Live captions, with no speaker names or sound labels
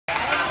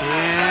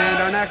And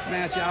our next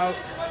match out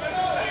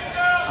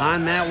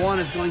on mat 1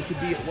 is going to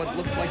be what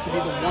looks like to be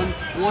the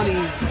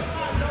 120s.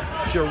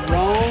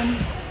 Jerome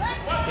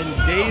and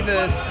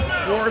Davis,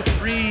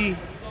 4-3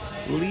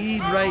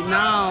 lead right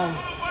now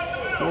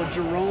for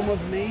Jerome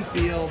of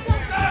Mayfield.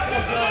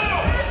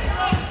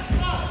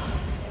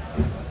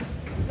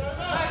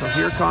 So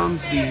here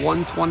comes the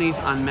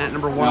 120s on mat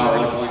number 1. Now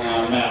wrestling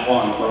on mat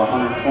 1 for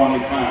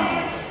 120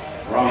 pounds.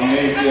 From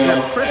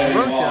Mayfield, Chris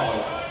Rocha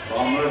Wallace.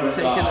 From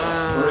Riverside, taking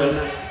on Chris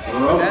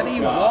Rocha.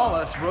 Eddie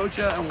Wallace,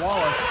 Rocha and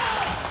Wallace.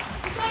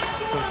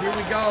 So here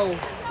we go.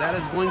 That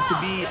is going to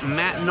be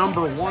mat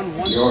number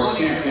 1. Your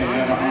champion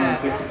at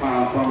 160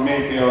 pounds from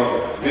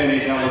Mayfield, Vinny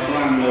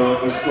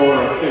D'Alessandro, the score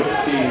of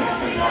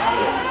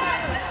 15-0.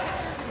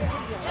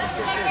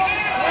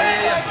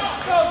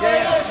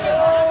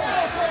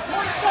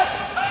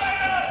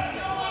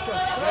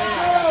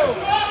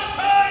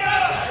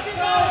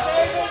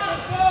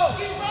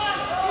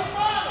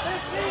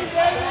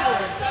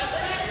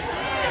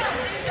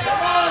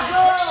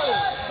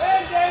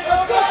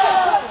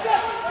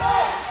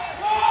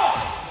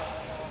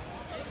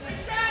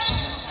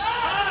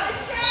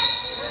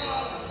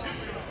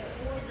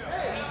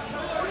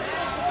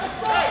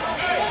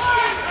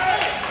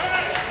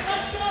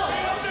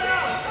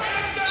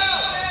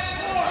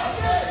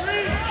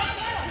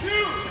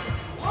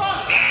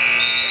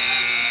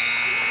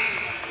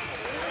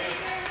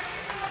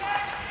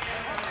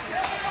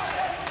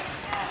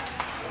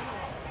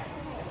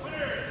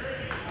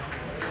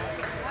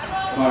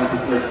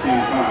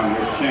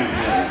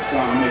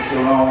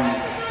 Jerome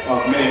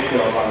of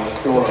Mayfield by the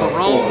score of 4.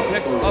 Jerome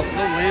picks up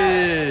the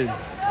win.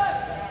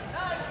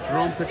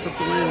 Jerome picks up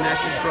the win.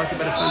 Match is brought to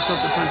you by Defense Up,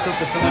 Defense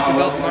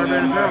Belt, Barber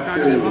and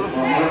Apparel.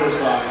 From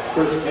Riverside,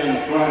 Christian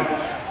French.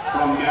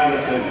 From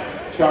Madison,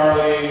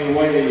 Charlie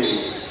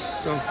Wade.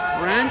 So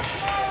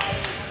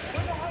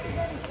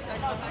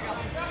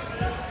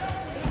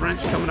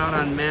French coming out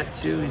on mat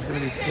 2. He's going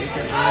to be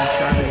taking on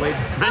Charlie Wade.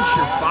 French,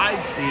 your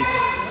 5 seed,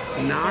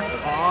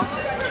 knocked off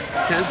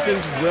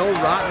Kenston's Will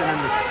Rotman in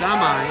the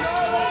semis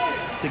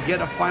to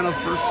get a finals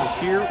berth. So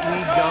here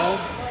we go.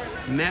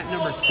 Mat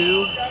number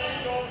 2.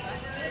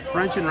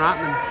 French and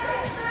Rotman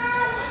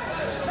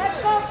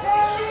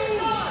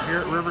here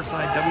at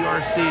Riverside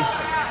WRC.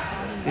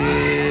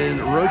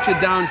 And Rocha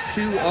down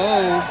 2-0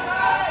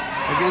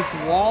 against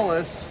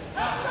Wallace.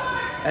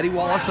 Eddie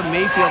Wallace of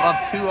Mayfield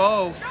up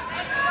 2-0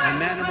 on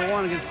mat number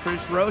 1 against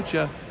Chris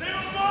Rocha.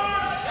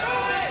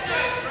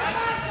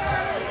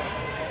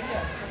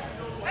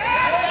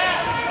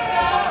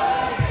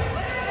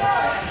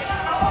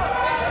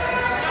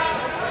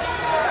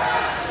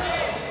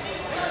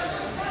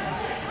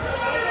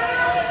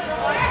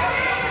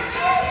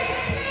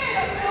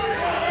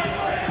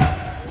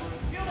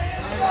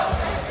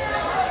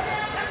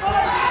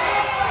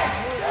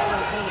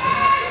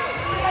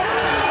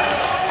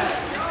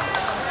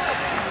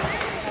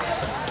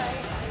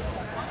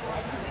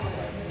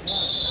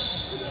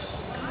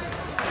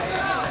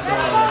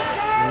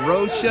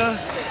 Rocha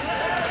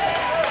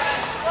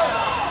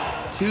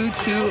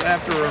 2-2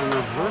 after a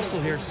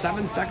reversal here.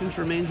 7 seconds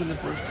remains in the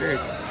first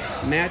period.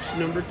 Match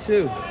number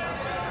 2.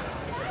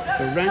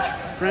 So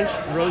French,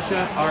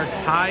 Rocha are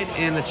tied,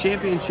 and the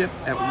championship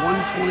at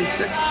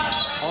 126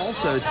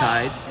 also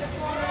tied.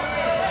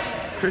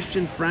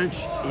 Christian French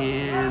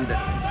and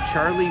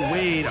Charlie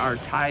Wade are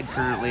tied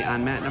currently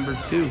on mat number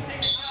 2.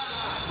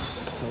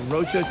 So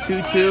Rocha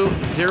 2-2,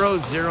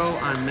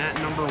 0-0 on mat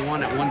number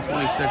 1 at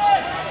 126.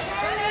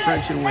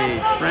 French and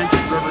Wade. French,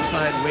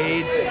 Riverside,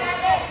 Wade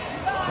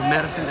from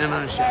Madison and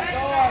on a shot.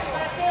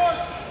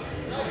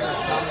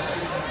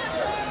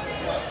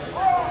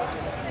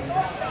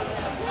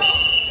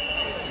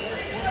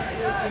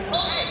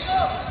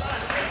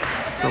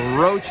 So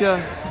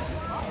Rocha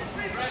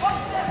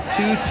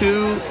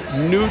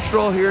 2-2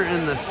 neutral here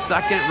in the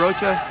second.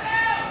 Rocha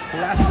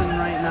pressing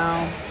right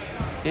now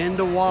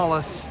into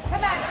Wallace.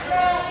 Come on,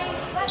 Shirley.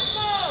 Let's go.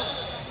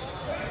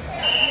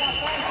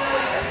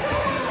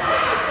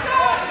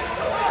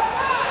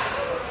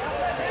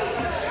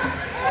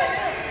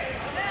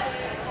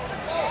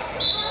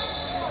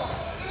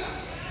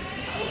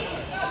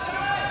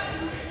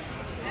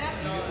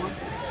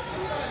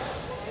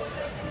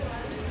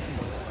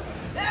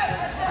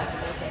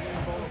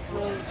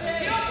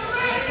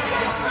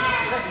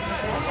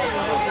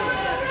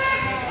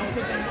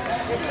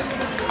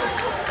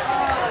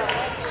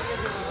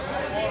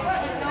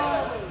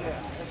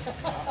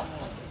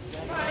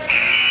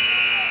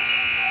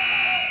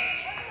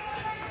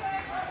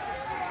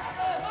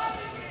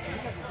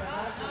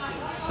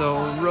 So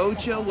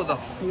Rocha with a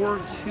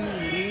 4-2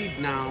 lead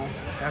now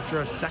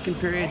after a second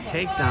period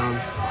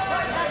takedown.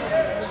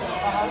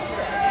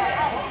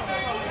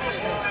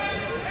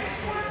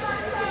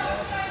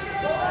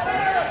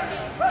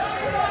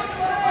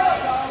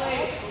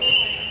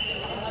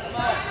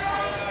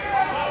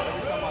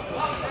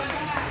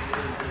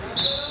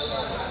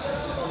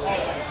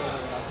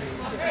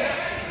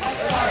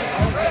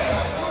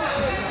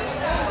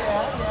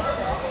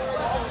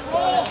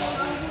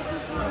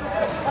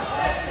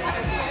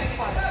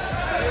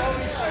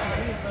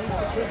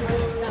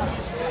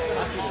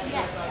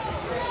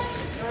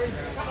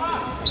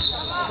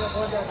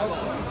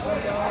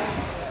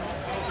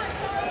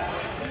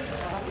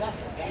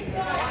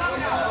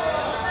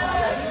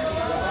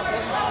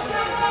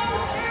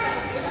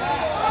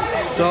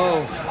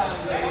 So,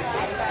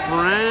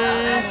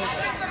 French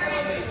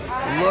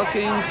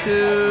looking to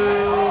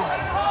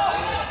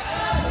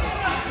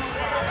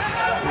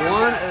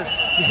one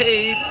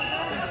escape.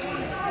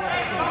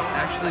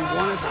 Actually,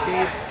 one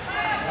escape.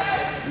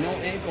 No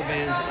ankle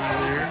bands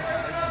on there.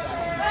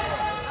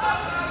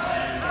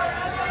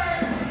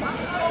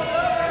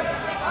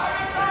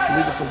 I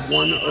believe it's a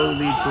 1-0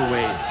 lead for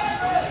Wade.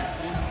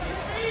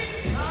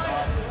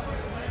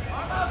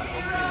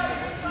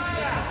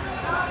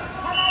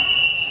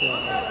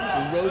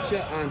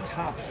 Rocha on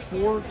top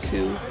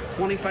 4-2,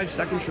 25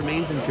 seconds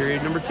remains in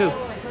period number 2.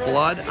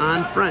 Blood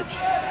on French.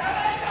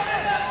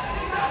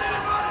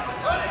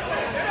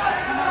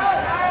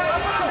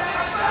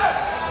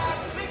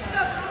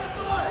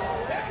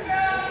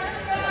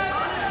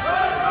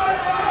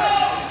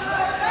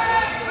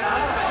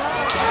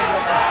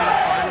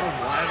 Finals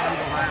live on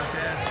the Ohio.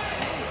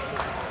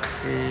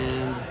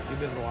 And you'll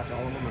be able to watch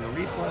all of them on a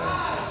replay.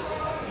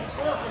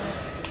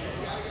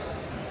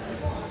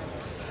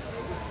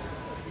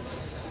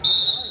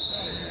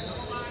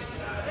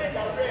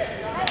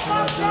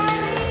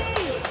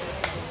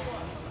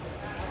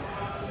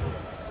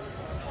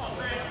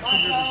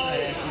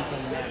 Riverside athletes on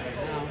the mat right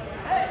now.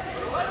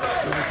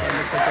 Riverside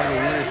looks like they're the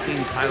winner's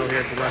team title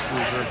here at the Western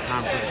Reserve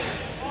Conference.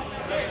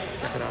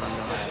 Check it out on the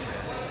Ohio.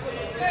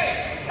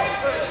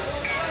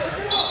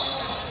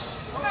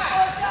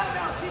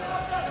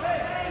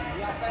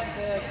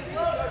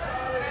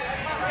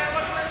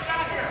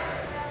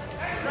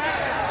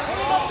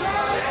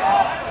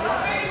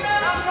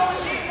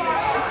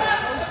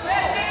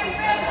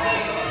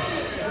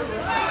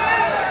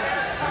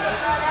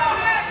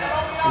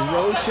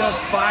 Rocha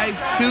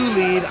 5-2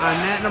 lead on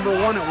mat number 1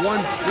 at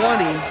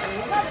 120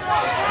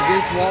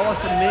 against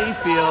Wallace and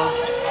Mayfield.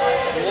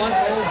 1-0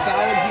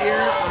 bout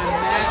here on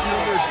mat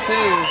number 2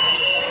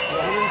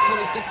 at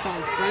 126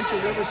 pounds. French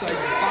of Riverside,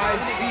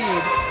 5 seed,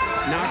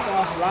 knocked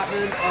off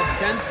Rotman of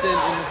Kenston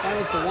in the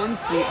finals to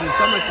 1 seed in the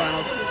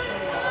semifinals.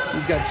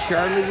 You've got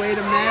Charlie Wade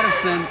of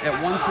Madison at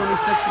 126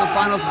 in the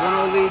finals,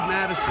 1-0 lead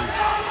Madison.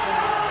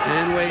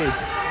 And Wade.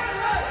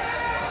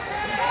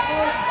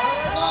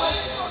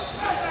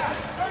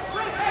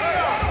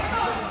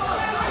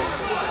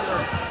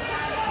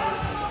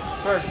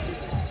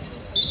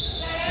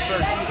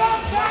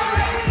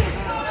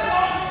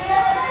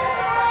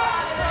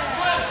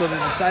 So they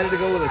decided to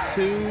go with a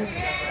 2-match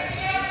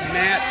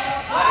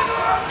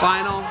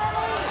final.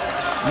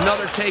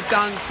 Another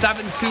takedown,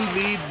 7-2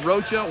 lead.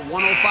 Rocha,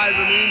 105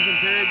 remains in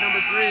period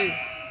number 3.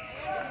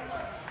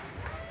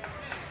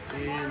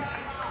 And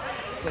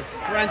so it's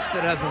French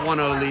that has a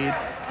 1-0 lead.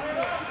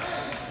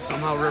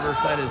 Somehow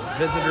Riverside is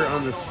visitor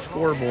on the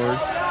scoreboard.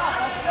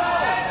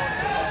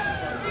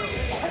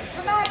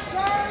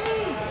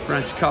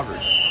 French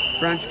covers.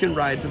 French can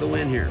ride to the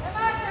win here.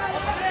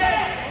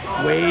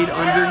 Wade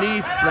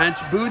underneath. French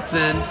boots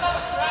in.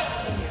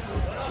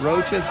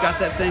 Rocha's got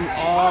that thing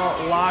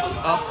all locked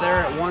up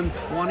there at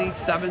 120,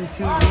 7-2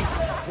 lead.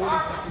 40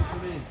 seconds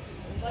remain.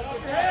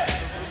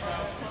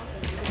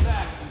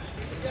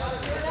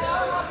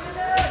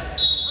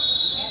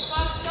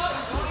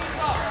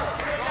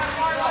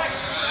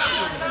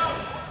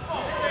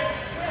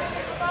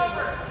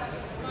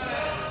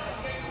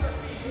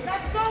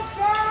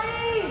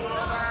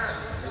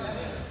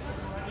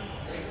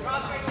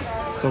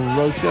 So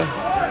Rocha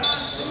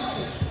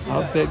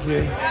out big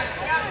here.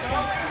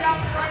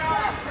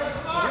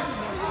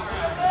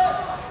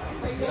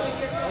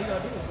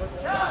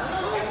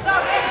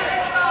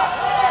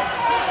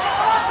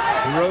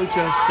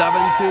 Rocha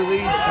 7-2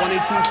 lead,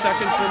 22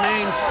 seconds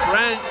remains.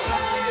 French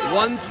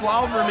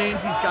 112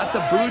 remains. He's got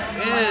the boots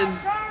in.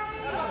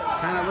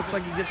 Kind of looks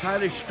like he gets high.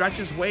 He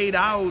stretches Wade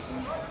out.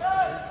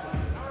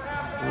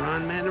 We're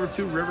on mat number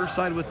 2,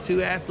 Riverside, with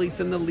 2 athletes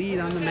in the lead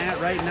on the mat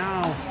right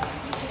now.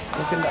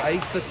 Looking to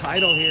ice the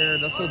title here.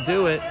 This will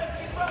do it.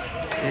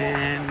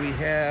 And we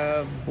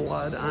have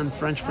blood on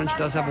French. French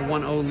does have a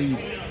 1-0 lead.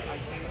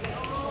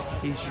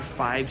 He's your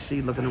 5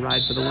 seed looking to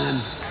ride for the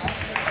win.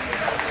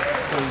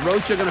 So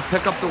Rocha going to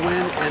pick up the win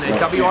and a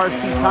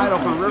WRC title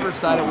from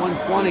Riverside at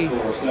 120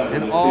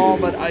 and all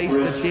but ice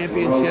the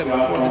championship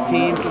for the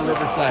team from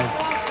Riverside.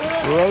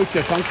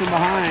 Rocha comes from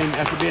behind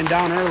after being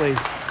down early.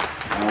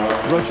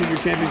 Rocha, your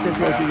champion. Chris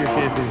Rocha, your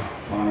champion.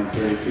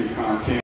 132-pound champion.